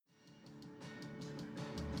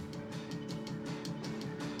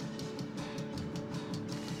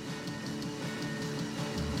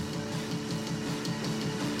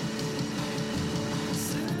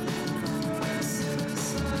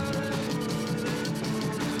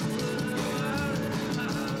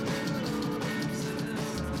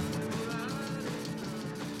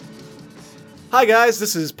Hi guys,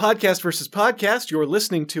 this is Podcast versus Podcast. You're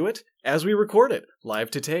listening to it as we record it, live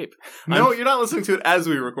to tape. No, you're not listening to it as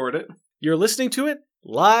we record it. You're listening to it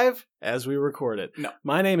live as we record it. No.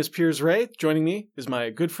 My name is Piers Ray. Joining me is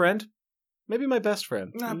my good friend, maybe my best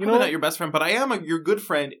friend. Nah, you probably know not your best friend, but I am your good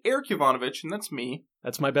friend, Eric Yovanovich, and that's me.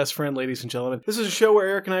 That's my best friend, ladies and gentlemen. This is a show where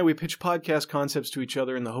Eric and I, we pitch podcast concepts to each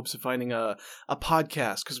other in the hopes of finding a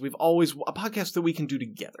podcast, because we've always, a podcast that we can do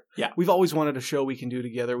together. Yeah. We've always wanted a show we can do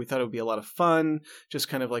together. We thought it would be a lot of fun, just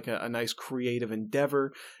kind of like a nice creative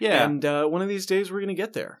endeavor. Yeah. And one of these days we're going to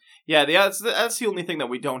get there. Yeah, that's the only thing that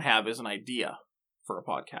we don't have is an idea for a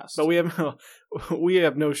podcast. But we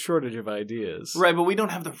have no shortage of ideas. Right, but we don't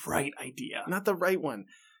have the right idea. Not the right one.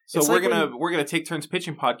 So It's we're like gonna take turns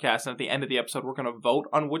pitching podcasts, and at the end of the episode, we're gonna vote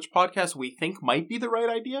on which podcast we think might be the right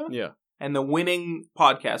idea. Yeah. And the winning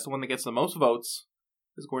podcast, the one that gets the most votes,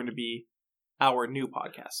 is going to be our new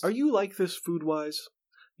podcast. Are you like this food-wise?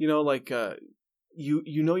 You know, like you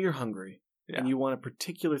know you're hungry and you want a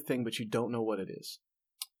particular thing, but you don't know what it is.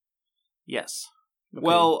 Yes. Okay.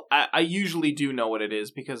 Well, I usually do know what it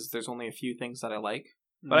is because there's only a few things that I like,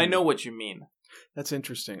 but I know what you mean. That's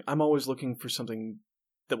interesting. I'm always looking for something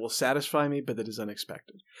that will satisfy me, but that is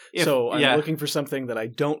unexpected. I'm looking for something that I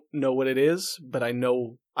don't know what it is, but I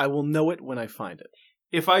know I will know it when I find it.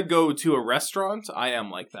 If I go to a restaurant, I am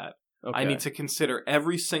like that. Okay. I need to consider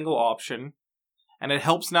every single option, and it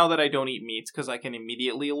helps now that I don't eat meats because I can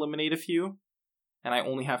immediately eliminate a few, and I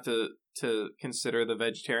only have to consider the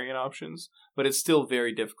vegetarian options, but it's still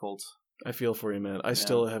very difficult. I feel for you, man. I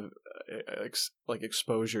still have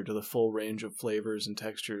exposure to the full range of flavors and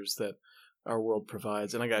textures that our world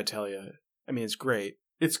provides, and I gotta tell you, I mean, it's great.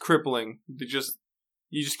 It's crippling. You just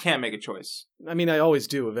can't make a choice. I mean, I always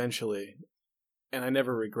do eventually, and I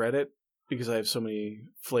never regret it because I have so many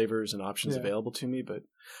flavors and options available to me. But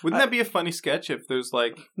wouldn't that be a funny sketch if there's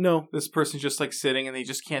no, this person's just sitting and they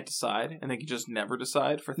just can't decide, and they can just never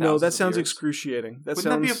decide for thousands no, that of sounds years? excruciating. Wouldn't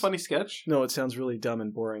that be a funny sketch? No, it sounds really dumb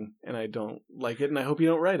and boring, and I don't like it, and I hope you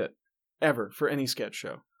don't write it ever for any sketch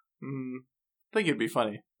show. I think it'd be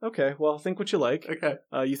funny. Okay, well, think what you like. Okay.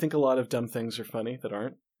 You think a lot of dumb things are funny that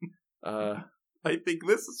aren't. I think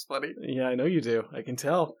this is funny. Yeah, I know you do. I can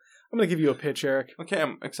tell. I'm going to give you a pitch, Eric. Okay,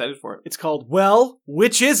 I'm excited for it. It's called Well,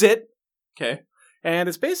 Which Is It? Okay. And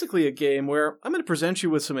it's basically a game where I'm going to present you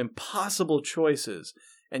with some impossible choices,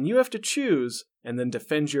 and you have to choose and then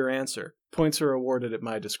defend your answer. Points are awarded at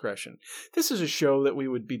my discretion. This is a show that we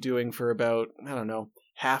would be doing for about, I don't know,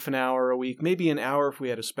 half an hour a week, maybe an hour if we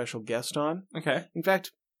had a special guest on. Okay. In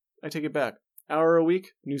fact, I take it back. Hour a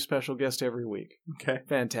week, new special guest every week. Okay.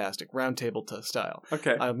 Fantastic. Round table style.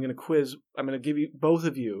 Okay. I'm going to give you, both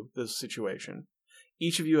of you, this situation.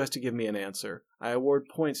 Each of you has to give me an answer. I award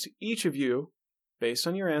points to each of you based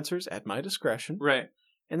on your answers at my discretion. Right.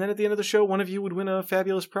 And then at the end of the show, one of you would win a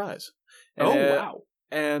fabulous prize. Wow.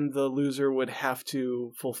 And the loser would have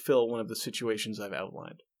to fulfill one of the situations I've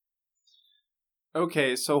outlined.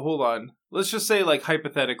 Okay, so hold on. Let's just say,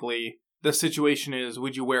 hypothetically, the situation is,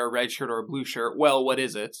 would you wear a red shirt or a blue shirt? Well, what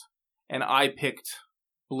is it? And I picked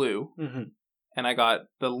blue, and I got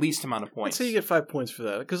the least amount of points. I'd say you get 5 points for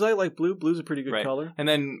that, because I like blue. Blue's a pretty good color. And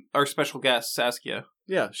then our special guest, Saskia.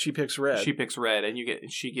 Yeah, she picks red. She picks red, and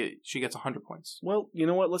she gets 100 points. Well, you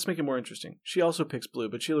know what? Let's make it more interesting. She also picks blue,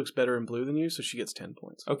 but she looks better in blue than you, so she gets 10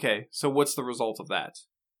 points. Okay, so what's the result of that?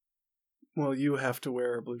 Well, you have to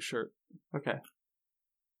wear a blue shirt. Okay.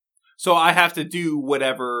 So I have to do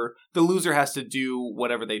whatever, the loser has to do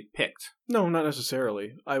whatever they picked. No, not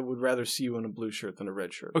necessarily. I would rather see you in a blue shirt than a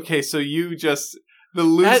red shirt. Okay, so the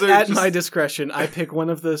loser... At my discretion, I pick one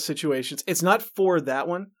of the situations. It's not for that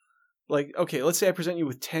one. Okay, let's say I present you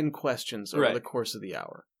with 10 questions over the course of the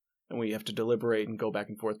hour. And we have to deliberate and go back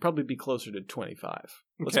and forth. Probably be closer to 25.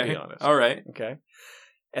 Let's be honest. All right. Okay.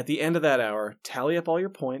 At the end of that hour, tally up all your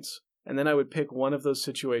points, and then I would pick one of those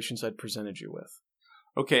situations I'd presented you with.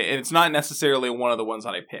 Okay, and it's not necessarily one of the ones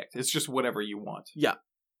that I picked. It's just whatever you want. Yeah.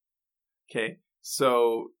 Okay,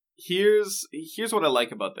 so here's what I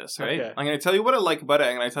like about this, right? Okay. I'm going to tell you what I like about it,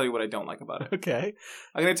 and I'm going to tell you what I don't like about it. Okay.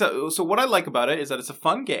 So what I like about it is that it's a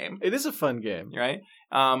fun game. It is a fun game. Right?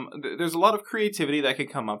 There's a lot of creativity that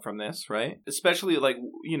could come up from this, right? Especially,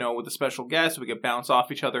 with the special guests, we could bounce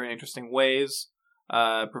off each other in interesting ways.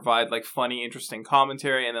 Provide funny, interesting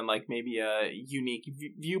commentary, and then maybe unique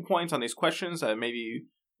viewpoints on these questions that maybe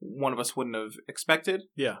one of us wouldn't have expected.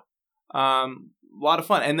 Yeah. A lot of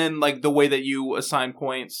fun. And then the way that you assign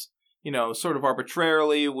points, sort of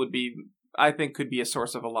arbitrarily I think could be a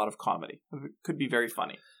source of a lot of comedy. It could be very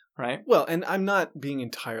funny. Right? Well, and I'm not being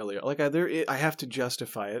entirely... I have to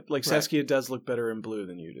justify it. Saskia does look better in blue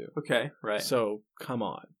than you do. Okay, right. So, come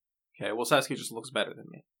on. Okay, well, Sasuke just looks better than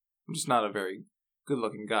me. I'm just not a very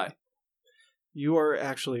good-looking guy. You are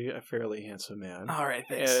actually a fairly handsome man. All right,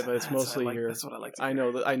 thanks. But it's mostly your... That's what I like to I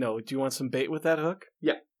know. I know. Do you want some bait with that hook?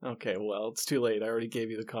 Yeah. Okay, well, it's too late. I already gave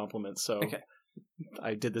you the compliment, so... Okay.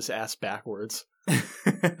 I did this ass backwards.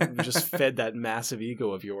 You just fed that massive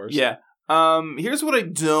ego of yours. Yeah. Here's what I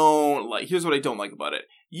don't like. Here's what I don't like about it.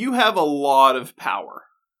 You have a lot of power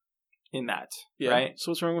in that, Yeah. right?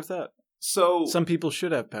 So what's wrong with that? So Some people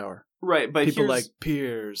should have power. right, but People here's- like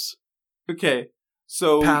peers. okay.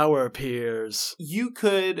 So Power peers. you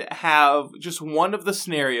could have just one of the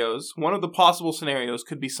scenarios, one of the possible scenarios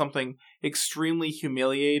could be something extremely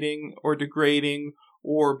humiliating or degrading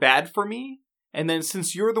or bad for me. And then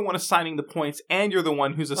since you're the one assigning the points and you're the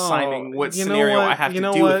one who's assigning what you know scenario what? I have You to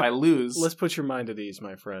know do what? if I lose. Let's put your mind at ease,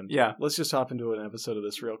 my friend. Yeah. Let's just hop into an episode of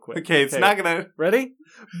this real quick. Okay, it's not gonna... Ready?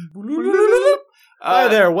 Hi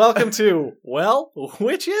there, welcome to, well,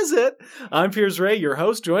 which is it? I'm Piers Ray, your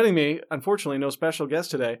host. Joining me, unfortunately, no special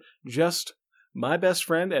guest today, just my best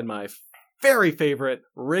friend and my very favorite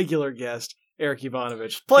regular guest, Eric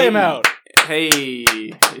Ivanovich. Play him out. Hey,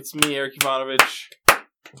 it's me, Eric Ivanovich.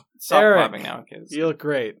 Stop Eric, clapping now, kids. You look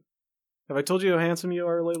great. Have I told you how handsome you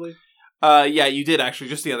are lately? Yeah, you did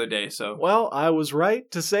actually, just the other day, so... Well, I was right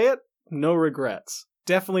to say it. No regrets.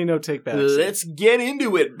 Definitely no takebacks. Let's get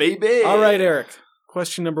into it, baby! All right, Eric.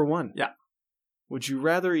 Question number 1. Yeah. Would you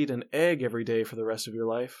rather eat an egg every day for the rest of your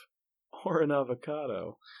life or an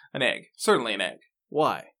avocado? An egg. Certainly an egg.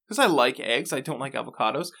 Why? Because I like eggs, I don't like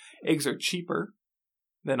avocados. Eggs are cheaper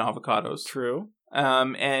than avocados. True.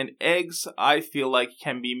 And eggs, I feel like,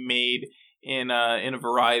 can be made in a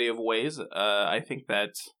variety of ways. I think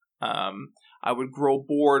that I would grow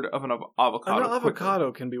bored of an avocado. An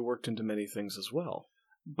avocado can be worked into many things as well.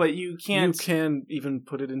 But you can't... You can even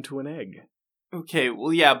put it into an egg. Okay,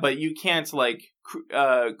 well, yeah, but you can't, like,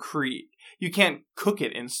 you can't cook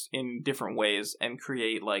it in different ways and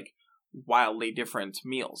create, like, wildly different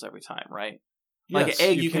meals every time, right? Like Yes, an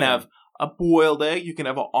egg, you can have a boiled egg, you can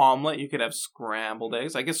have an omelet, you could have scrambled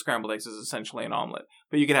eggs. I guess scrambled eggs is essentially an omelet.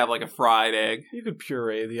 But you could have, like, a fried egg. You could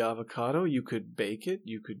puree the avocado, you could bake it,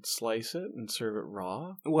 you could slice it and serve it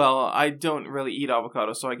raw. Well, I don't really eat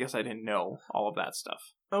avocado, so I guess I didn't know all of that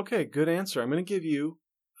stuff. Okay, good answer. I'm going to give you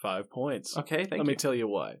 5 points. Okay, thank Let you. me tell you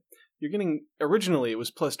why. You're getting, originally it was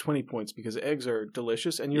plus 20 points because eggs are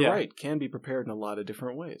delicious, and you're Yeah. right, can be prepared in a lot of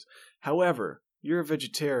different ways. However, you're a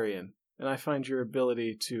vegetarian, and I find your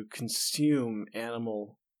ability to consume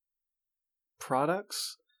animal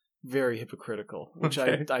products very hypocritical, which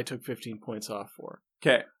Okay. I took 15 points off for.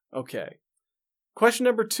 Okay. Okay. Question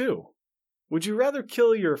number 2. Would you rather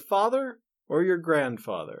kill your father or your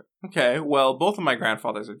grandfather? Okay, well, both of my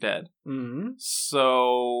grandfathers are dead. Mm-hmm.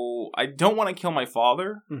 So, I don't want to kill my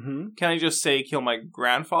father. Mm-hmm. Can I just say kill my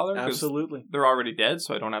grandfather? 'Cause Absolutely. they're already dead,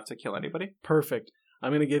 so I don't have to kill anybody. Perfect.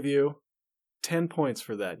 I'm going to give you 10 points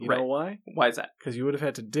for that. You know Right. why? Why is that? Because you would have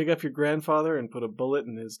had to dig up your grandfather and put a bullet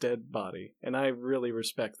in his dead body. And I really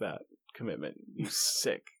respect that commitment. You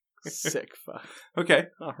sick, sick fuck. Okay.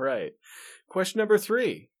 All right. Question number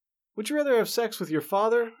 3. Would you rather have sex with your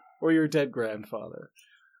father or your dead grandfather?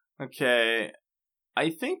 Okay.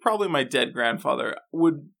 I think probably my dead grandfather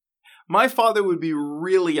would... My father would be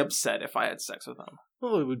really upset if I had sex with him.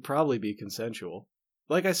 Well, it would probably be consensual.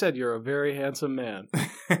 Like I said, you're a very handsome man.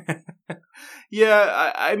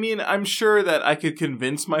 Yeah, I mean, I'm sure that I could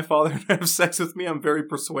convince my father to have sex with me. I'm very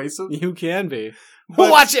persuasive. You can be. But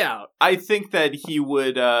Watch out! I think that he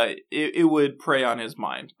would, it would prey on his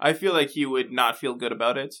mind. I feel like he would not feel good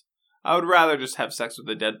about it. I would rather just have sex with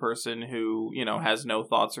a dead person who, you know, has no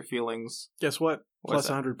thoughts or feelings. Guess what? What's Plus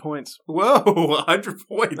that? 100 points. Whoa, 100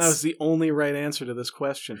 points. That was the only right answer to this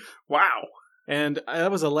question. Wow. And that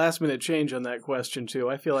was a last minute change on that question, too.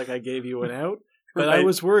 I feel like I gave you an out, but I Right.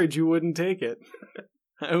 was worried you wouldn't take it.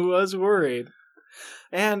 I was worried.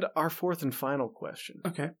 And our 4th and final question.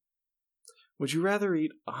 Okay. Would you rather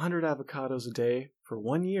eat 100 avocados a day for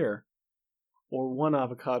 1 year or 1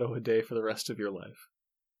 avocado a day for the rest of your life?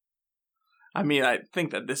 I mean, I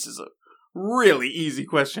think that this is a really easy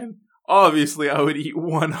question. Obviously, I would eat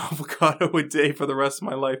 1 avocado a day for the rest of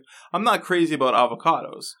my life. I'm not crazy about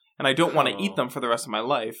avocados, and I don't want to eat them for the rest of my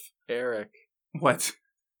life. Eric, What?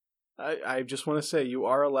 I just want to say you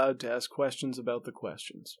are allowed to ask questions about the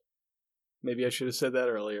questions. Maybe I should have said that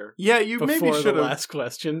earlier. Yeah, you Before maybe should the have. last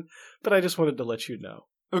question, but I just wanted to let you know.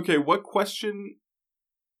 Okay, what question?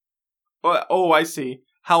 Oh, I see.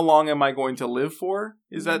 how long am I going to live for?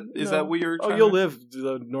 Is that what you're trying you'll live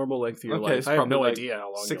the normal length of your life. So I have no like idea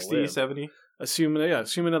how long 60, you'll live. 70? Assume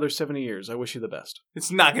another 70 years. I wish you the best.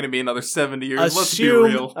 It's not going to be another 70 years. Let's be Assume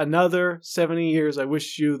real. another 70 years. I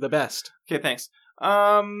wish you the best. Okay, thanks.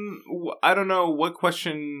 I don't know what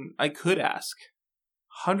question I could ask.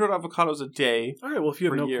 100 avocados a day. All right, well, if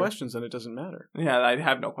you have no year. questions, then it doesn't matter. Yeah, I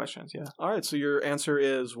have no questions, yeah. All right, so your answer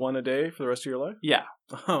is 1 a day for the rest of your life? Yeah.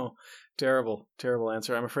 Oh, terrible, terrible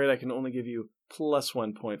answer. I'm afraid I can only give you plus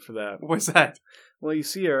 1 point for that. What's that? Well, you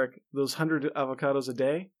see, Eric, those 100 avocados a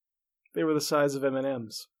day, they were the size of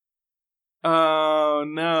M&Ms. Oh,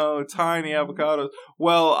 no. Tiny avocados.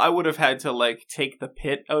 Well, I would have had to, like, take the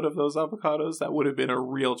pit out of those avocados. That would have been a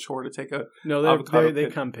real chore to take a avocado they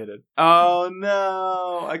pit. come pitted. Oh,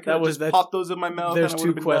 no. I could have just popped those in my mouth. There's and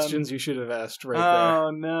 2 questions you should have asked right there. Oh,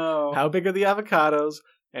 no. How big are the avocados,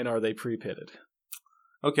 and are they pre-pitted?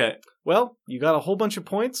 Okay. Well, you got a whole bunch of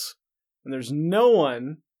points, and there's no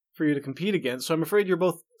one for you to compete against, so I'm afraid you're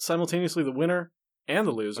both simultaneously the winner and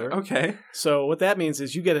the loser. Okay. So what that means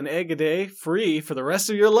is you get an egg a day free for the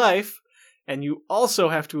rest of your life, and you also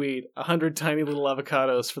have to eat 100 tiny little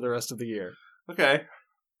avocados for the rest of the year. Okay.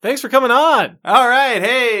 Thanks for coming on! All right.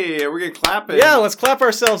 Hey, we're going to clap it. Yeah, let's clap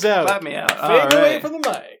ourselves out. Clap me out. Fade away from the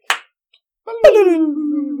mic.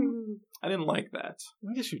 I didn't like that.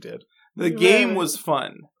 I guess you did. The game was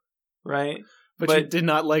fun, right? But you did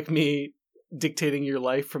not like me dictating your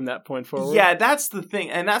life from that point forward? Yeah, that's the thing.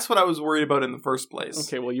 And that's what I was worried about in the first place.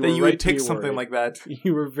 Okay, well, you that were you right would to be pick something worried. like that.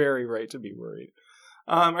 You were very right to be worried.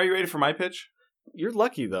 Are you ready for my pitch? You're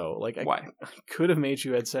lucky, though. Why? I could have made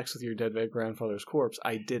you had sex with your dead grandfather's corpse.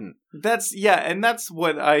 I didn't. That's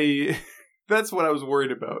what I was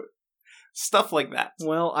worried about. Stuff like that.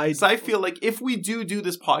 Well, So I feel like if we do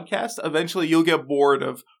this podcast, eventually you'll get bored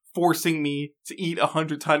of forcing me to eat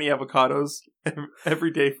 100 tiny avocados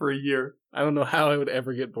every day for a year. I don't know how I would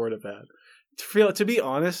ever get bored of that. To be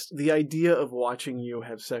honest, the idea of watching you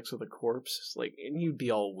have sex with a corpse, and you'd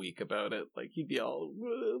be all weak about it. You'd be all,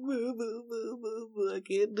 I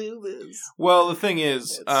can't do this. Well, the thing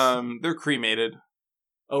is, they're cremated.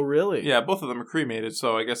 Oh, really? Yeah, both of them are cremated,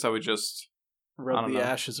 so I guess I would just rub the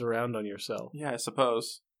ashes around on yourself. Yeah, I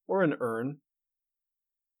suppose. Or an urn.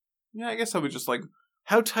 Yeah, I guess I would just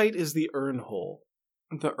How tight is the urn hole?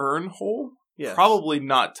 The urn hole? Yes. Probably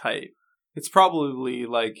not tight. It's probably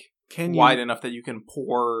wide enough that you can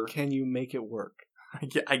pour. Can you make it work?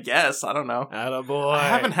 I guess. I don't know. Attaboy. I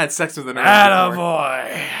haven't had sex with an urn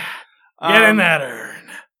Attaboy. Get in that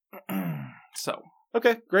urn. So.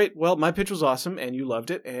 Okay, great. Well, my pitch was awesome, and you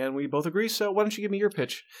loved it, and we both agree, so why don't you give me your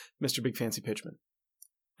pitch, Mr. Big Fancy Pitchman?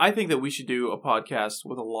 I think that we should do a podcast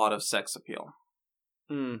with a lot of sex appeal.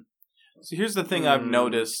 So here's the thing I've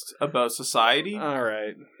noticed about society. All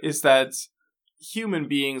right. Is that human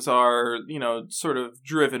beings are, sort of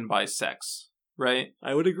driven by sex, right?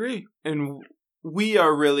 I would agree. And we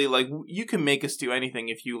are really, you can make us do anything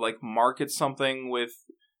if you, market something with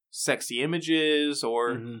sexy images,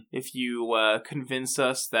 or if you convince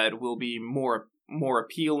us that we'll be more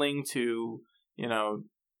appealing to,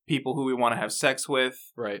 people who we want to have sex with,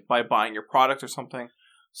 right, by buying your product or something.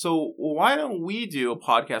 So why don't we do a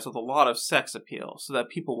podcast with a lot of sex appeal so that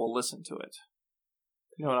people will listen to it?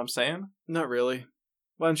 You know what I'm saying? Not really.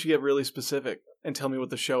 Why don't you get really specific and tell me what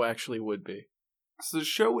the show actually would be? So the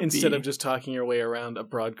show would Instead of just talking your way around a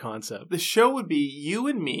broad concept. The show would be you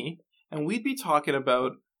and me, and we'd be talking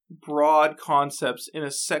about broad concepts in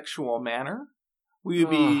a sexual manner. We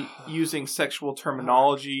would be using sexual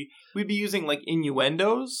terminology. We'd be using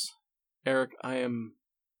innuendos. Eric, I've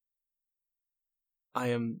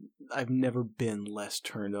never been less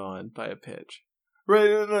turned on by a pitch.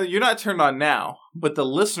 Right, no, you're not turned on now, but the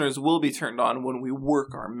listeners will be turned on when we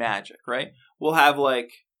work our magic, right? We'll have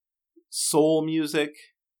soul music.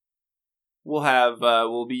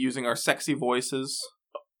 We'll be using our sexy voices.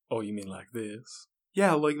 Oh, you mean like this?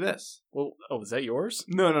 Yeah, like this. Well, is that yours?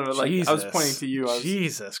 No. I was pointing to you.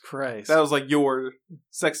 Jesus Christ. That was your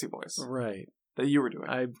sexy voice. Right. That you were doing.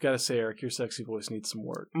 I've got to say, Eric, your sexy voice needs some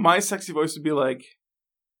work. My sexy voice would be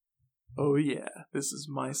oh yeah, this is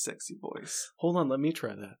my sexy voice. Hold on, let me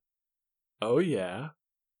try that. Oh yeah,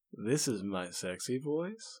 this is my sexy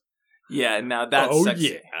voice? Yeah, now that's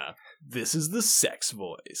sexy. Oh yeah, this is the sex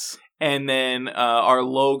voice. And then our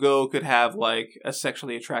logo could have a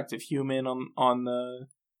sexually attractive human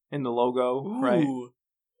in the logo. Ooh. Right?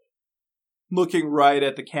 Looking right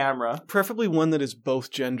at the camera. Preferably one that is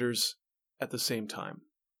both genders at the same time.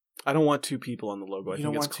 I don't want 2 people on the logo. I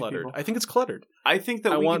think it's cluttered. I think it's cluttered. I think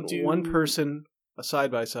that I want one person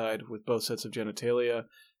side by side with both sets of genitalia,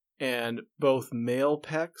 and both male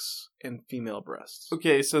pecs and female breasts.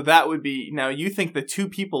 Okay, so that would be... Now, you think the two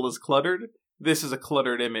people is cluttered? This is a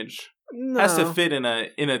cluttered image. No. Has to fit in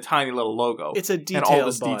a tiny little logo. It's a detailed and all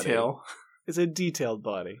this body. detail. It's a detailed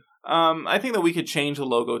body. I think that we could change the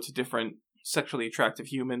logo to different sexually attractive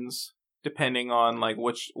humans, depending on like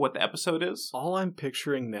what the episode is. All I'm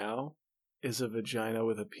picturing now is a vagina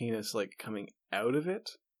with a penis like coming out of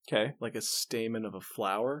it, Okay. like a stamen of a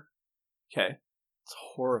flower. Okay. It's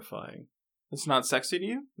horrifying. It's not sexy to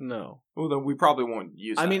you? No. Well, then we probably won't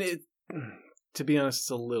use that. I mean, to be honest, it's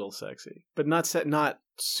a little sexy, but not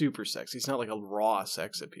super sexy. It's not like a raw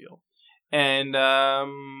sex appeal. And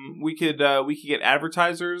we could get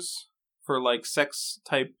advertisers for like sex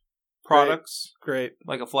type products, Great.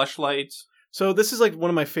 like a fleshlight. So this is like one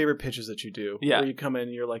of my favorite pitches that you do. Yeah. Where you come in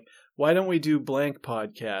and you're like, why don't we do blank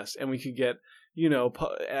podcast? And we could get,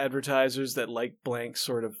 advertisers that like blank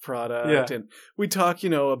sort of product. Yeah. And we talk,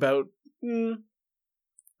 about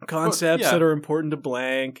concepts that are important to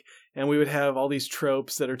blank. And we would have all these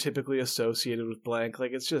tropes that are typically associated with blank.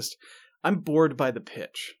 Like, it's just, I'm bored by the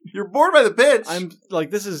pitch. You're bored by the pitch? I'm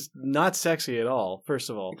like, this is not sexy at all, first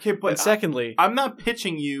of all. Okay, but and secondly, I'm not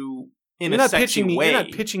pitching you in a sexy way. You're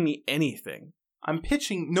not pitching me anything. I'm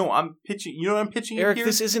pitching... No, I'm pitching... You know what I'm pitching Eric, you here?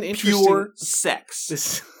 this isn't interesting. Pure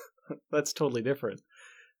sex. That's totally different.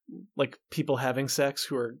 Like people having sex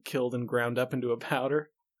who are killed and ground up into a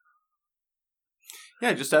powder.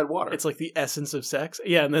 Yeah, just add water. It's like the essence of sex.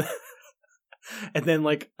 Yeah, and then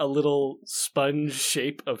like a little sponge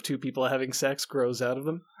shape of two people having sex grows out of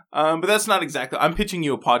them. But that's not exactly... I'm pitching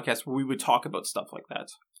you a podcast where we would talk about stuff like that.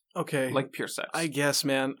 Okay. Like pure sex. I guess,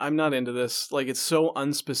 man. I'm not into this. Like, it's so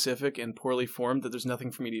unspecific and poorly formed that there's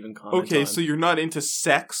nothing for me to even comment on. Okay, so you're not into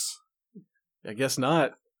sex? I guess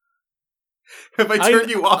not. Have I turned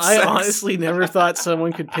you off sex? I honestly never thought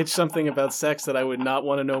someone could pitch something about sex that I would not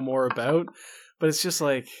want to know more about. But it's just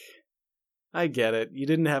like, I get it. You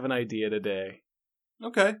didn't have an idea today.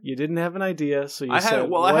 Okay. You didn't have an idea, so you I said...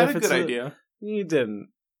 had a good idea. You didn't.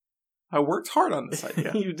 I worked hard on this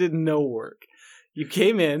idea. You did no work. You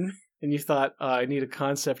came in and you thought, I need a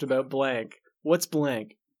concept about blank. What's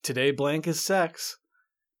blank? Today blank is sex.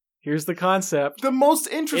 Here's the concept. The most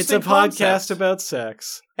interesting It's a podcast about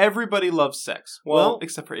sex. Everybody loves sex. Well,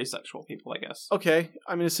 except for asexual people, I guess. Okay,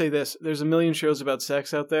 I'm going to say this. There's a million shows about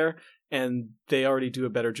sex out there, and they already do a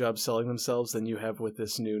better job selling themselves than you have with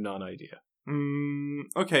this new non-idea.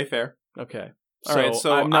 Okay, fair. Okay. All right,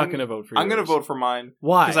 so I'm not going to vote for yours. I'm going to vote for mine.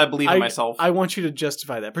 Why? Because I believe in myself. I want you to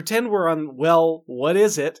justify that. Pretend we're on, well, what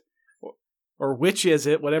is it? Or which is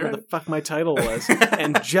it? Whatever the fuck my title was.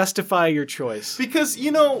 And justify your choice. Because,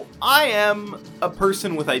 I am a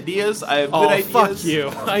person with ideas. I have good ideas. Fuck you.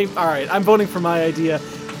 All right, I'm voting for my idea.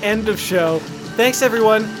 End of show. Thanks,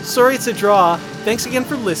 everyone. Sorry it's a draw. Thanks again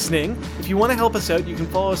for listening. If you want to help us out, you can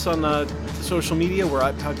follow us on social media. We're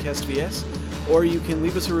at PodcastVS. Or you can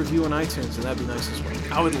leave us a review on iTunes, and that'd be nice as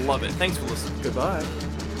well. I would love it. Thanks for listening. Goodbye.